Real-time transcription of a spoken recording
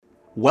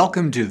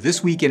Welcome to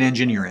This Week in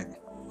Engineering.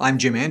 I'm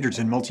Jim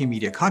Anderson,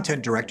 Multimedia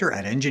Content Director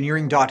at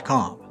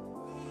Engineering.com.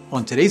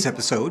 On today's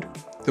episode,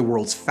 the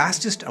world's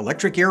fastest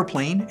electric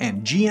airplane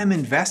and GM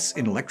invests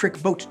in electric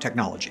boat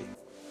technology.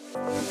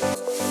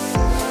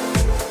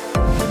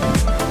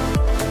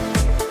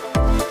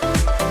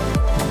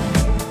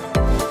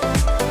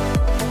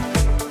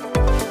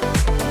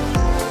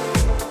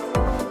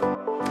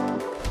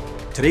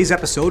 Today's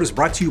episode is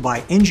brought to you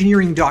by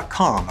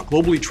Engineering.com, a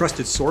globally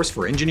trusted source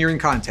for engineering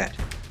content.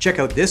 Check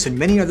out this and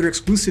many other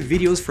exclusive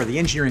videos for the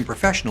engineering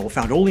professional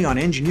found only on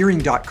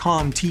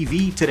Engineering.com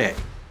TV today.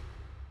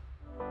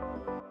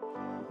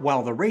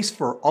 While the race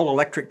for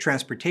all-electric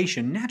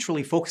transportation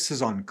naturally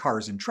focuses on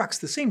cars and trucks,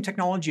 the same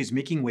technology is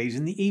making waves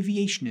in the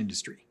aviation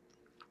industry.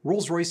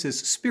 Rolls-Royce's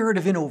Spirit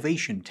of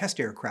Innovation test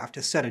aircraft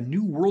has set a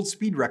new world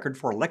speed record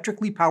for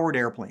electrically powered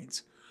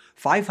airplanes.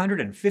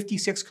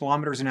 556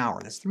 kilometers an hour,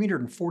 that's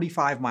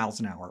 345 miles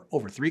an hour,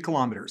 over 3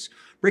 kilometers,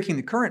 breaking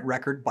the current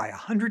record by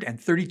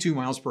 132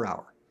 miles per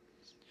hour.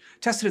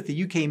 Tested at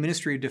the UK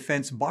Ministry of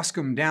Defence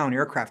Boscombe Down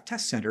Aircraft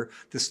Test Centre,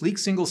 the sleek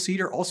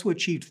single-seater also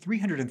achieved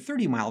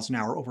 330 miles an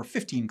hour over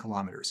 15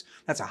 kilometers.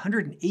 That's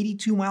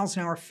 182 miles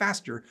an hour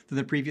faster than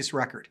the previous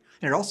record.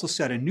 And it also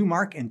set a new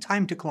mark in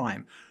time to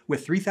climb,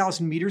 with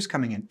 3,000 meters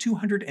coming in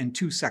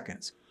 202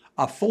 seconds,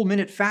 a full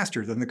minute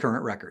faster than the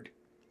current record.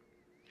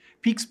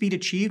 Peak speed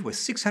achieved was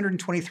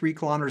 623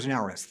 kilometers an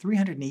hour, that's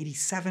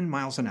 387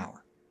 miles an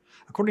hour.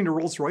 According to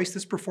Rolls-Royce,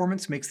 this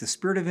performance makes the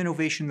Spirit of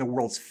Innovation the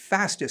world's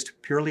fastest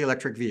purely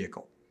electric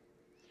vehicle.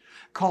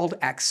 Called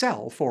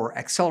Accel for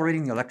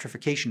Accelerating the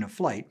Electrification of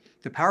Flight,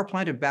 the power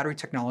plant and battery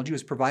technology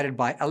was provided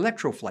by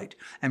Electroflight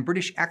and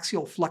British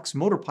axial flux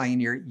motor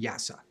pioneer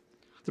YASA.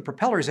 The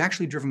propeller is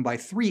actually driven by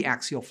 3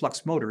 axial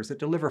flux motors that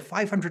deliver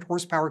 500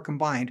 horsepower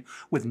combined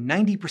with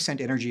 90%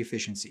 energy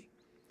efficiency.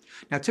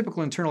 Now,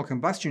 typical internal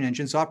combustion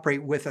engines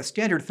operate with a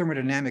standard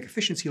thermodynamic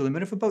efficiency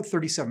limit of about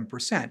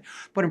 37%,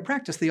 but in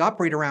practice they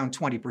operate around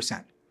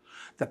 20%.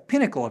 The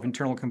pinnacle of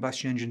internal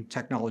combustion engine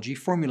technology,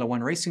 Formula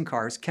One racing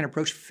cars, can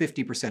approach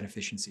 50%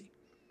 efficiency.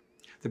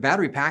 The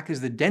battery pack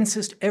is the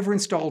densest ever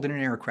installed in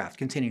an aircraft,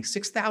 containing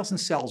 6,000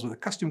 cells with a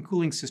custom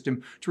cooling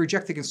system to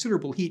reject the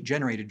considerable heat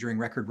generated during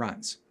record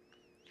runs.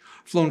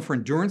 Flown for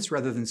endurance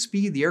rather than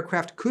speed, the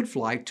aircraft could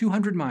fly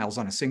 200 miles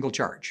on a single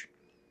charge.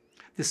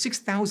 The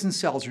 6,000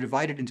 cells are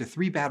divided into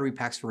 3 battery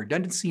packs for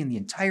redundancy, and the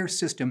entire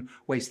system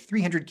weighs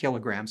 300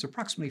 kilograms,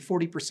 approximately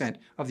 40%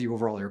 of the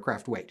overall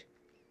aircraft weight.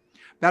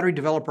 Battery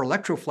developer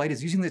Electroflight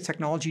is using the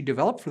technology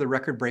developed for the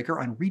record breaker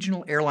on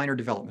regional airliner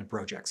development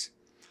projects.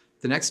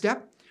 The next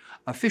step?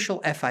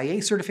 Official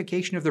FIA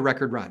certification of the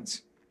record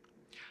runs.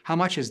 How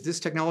much has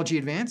this technology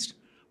advanced?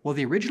 Well,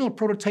 the original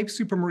prototype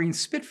Supermarine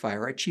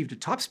Spitfire achieved a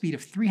top speed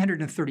of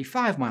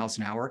 335 miles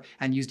an hour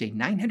and used a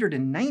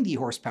 990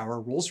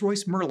 horsepower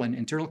Rolls-Royce Merlin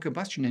internal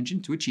combustion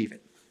engine to achieve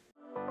it.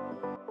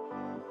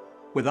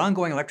 With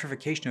ongoing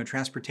electrification of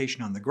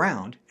transportation on the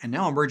ground, and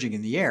now emerging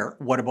in the air,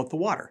 what about the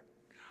water?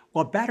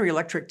 Well, battery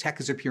electric tech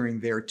is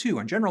appearing there too,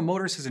 and General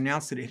Motors has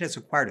announced that it has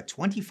acquired a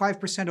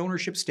 25%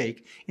 ownership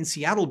stake in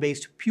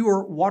Seattle-based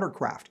Pure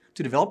Watercraft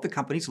to develop the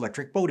company's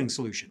electric boating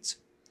solutions.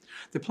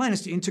 The plan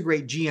is to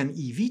integrate GM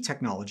EV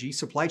technology,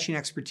 supply chain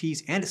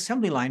expertise, and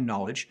assembly line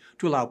knowledge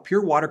to allow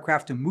Pure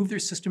Watercraft to move their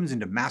systems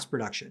into mass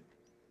production.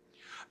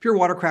 Pure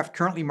Watercraft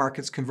currently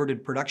markets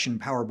converted production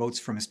power boats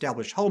from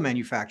established hull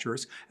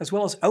manufacturers, as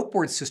well as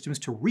outboard systems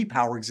to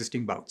repower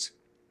existing boats.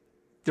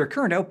 Their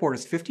current outboard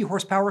is 50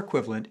 horsepower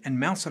equivalent and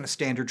mounts on a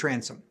standard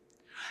transom.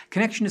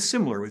 Connection is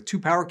similar, with 2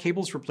 power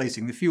cables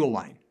replacing the fuel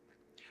line.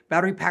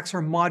 Battery packs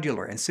are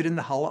modular and sit in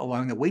the hull,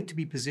 allowing the weight to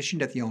be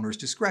positioned at the owner's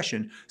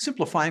discretion,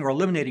 simplifying or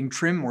eliminating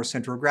trim or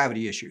center of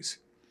gravity issues.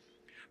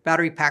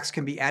 Battery packs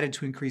can be added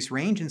to increase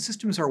range, and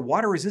systems are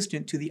water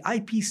resistant to the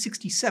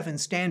IP67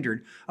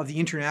 standard of the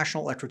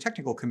International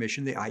Electrotechnical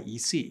Commission, the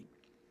IEC.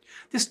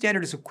 This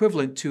standard is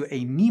equivalent to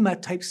a NEMA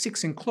Type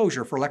 6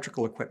 enclosure for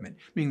electrical equipment,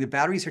 meaning the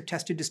batteries are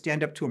tested to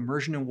stand up to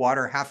immersion in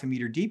water half a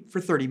meter deep for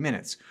 30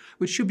 minutes,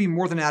 which should be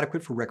more than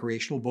adequate for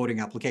recreational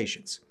boating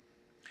applications.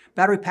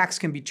 Battery packs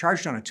can be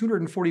charged on a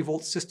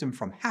 240-volt system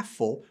from half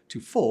full to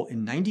full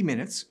in 90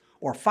 minutes,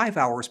 or 5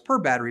 hours per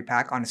battery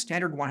pack on a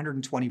standard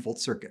 120-volt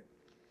circuit.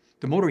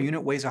 The motor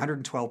unit weighs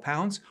 112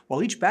 pounds,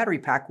 while each battery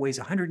pack weighs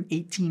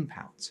 118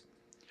 pounds.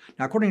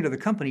 Now, according to the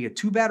company, a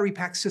 2-battery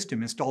pack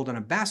system installed on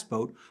a bass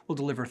boat will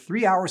deliver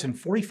 3 hours and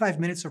 45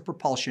 minutes of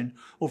propulsion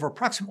over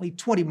approximately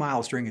 20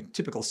 miles during a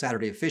typical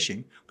Saturday of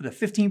fishing, with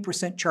a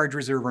 15% charge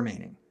reserve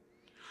remaining.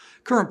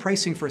 Current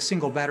pricing for a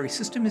single battery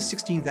system is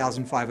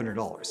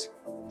 $16,500.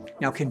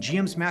 Now, can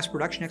GM's mass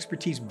production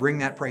expertise bring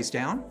that price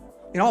down?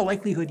 In all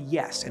likelihood,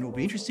 yes, and it will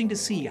be interesting to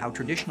see how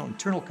traditional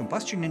internal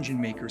combustion engine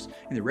makers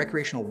in the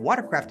recreational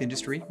watercraft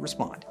industry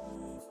respond.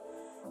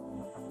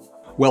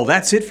 Well,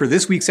 that's it for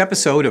this week's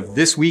episode of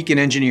This Week in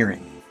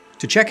Engineering.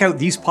 To check out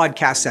these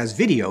podcasts as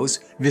videos,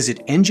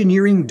 visit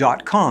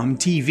Engineering.com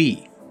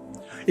TV.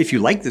 If you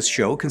like this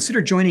show,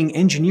 consider joining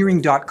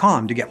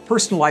Engineering.com to get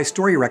personalized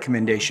story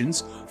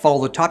recommendations,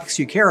 follow the topics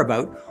you care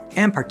about,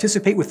 and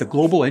participate with the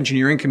global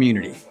engineering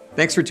community.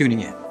 Thanks for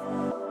tuning in.